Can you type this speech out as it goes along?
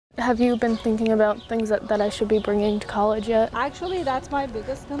Have you been thinking about things that I should be bringing to college yet? Actually, that's my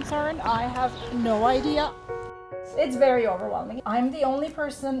biggest concern. I have no idea. It's very overwhelming. I'm the only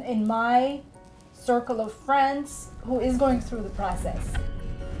person in my circle of friends who is going through the process.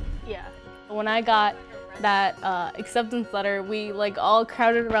 Yeah. When I got that acceptance letter, we all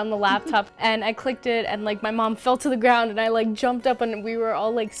crowded around the laptop and I clicked it and my mom fell to the ground and I jumped up and we were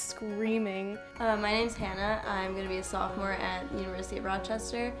all screaming. My name's Hannah. I'm going to be a sophomore at the University of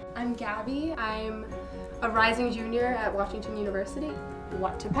Rochester. I'm Gabby. I'm a rising junior at Washington University.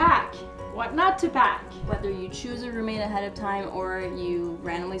 What to pack? What not to pack? Whether you choose a roommate ahead of time or you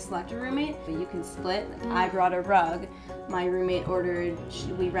randomly select a roommate, you can split. I brought a rug. My roommate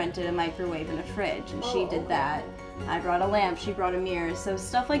we rented a microwave and a fridge, and she did that. I brought a lamp, she brought a mirror. So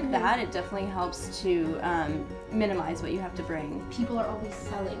stuff like that, it definitely helps to minimize what you have to bring. People are always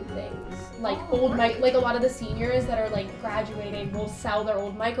selling things. Like a lot of the seniors that are graduating will sell their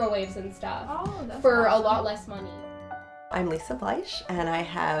old microwaves and stuff for awesome. A lot less money. I'm Lisa Bleich, and I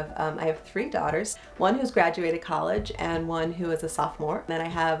have 3 daughters, one who's graduated college and one who is a sophomore. And then I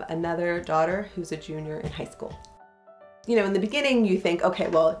have another daughter who's a junior in high school. You know, in the beginning you think, okay,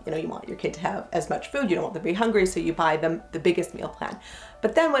 well, you want your kid to have as much food, you don't want them to be hungry, so you buy them the biggest meal plan.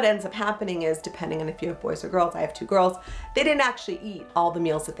 But then what ends up happening is, depending on if you have boys or girls, I have 2 girls, they didn't actually eat all the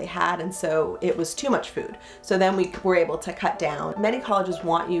meals that they had, and so it was too much food. So then we were able to cut down. Many colleges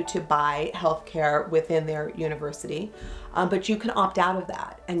want you to buy healthcare within their university, but you can opt out of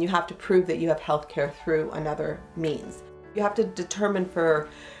that, and you have to prove that you have healthcare through another means. You have to determine for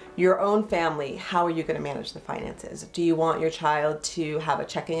your own family, how are you going to manage the finances? Do you want your child to have a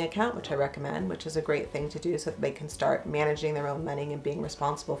checking account, which I recommend, which is a great thing to do so that they can start managing their own money and being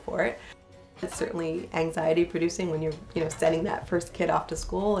responsible for it. It's certainly anxiety producing when you're sending that first kid off to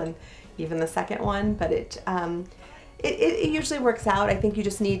school and even the second one, but it usually works out. I think you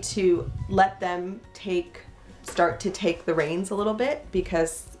just need to let them start to take the reins a little bit,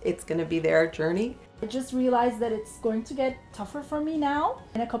 because it's going to be their journey. I just realized that it's going to get tougher for me now.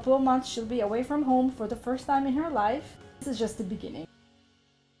 In a couple of months, she'll be away from home for the first time in her life. This is just the beginning.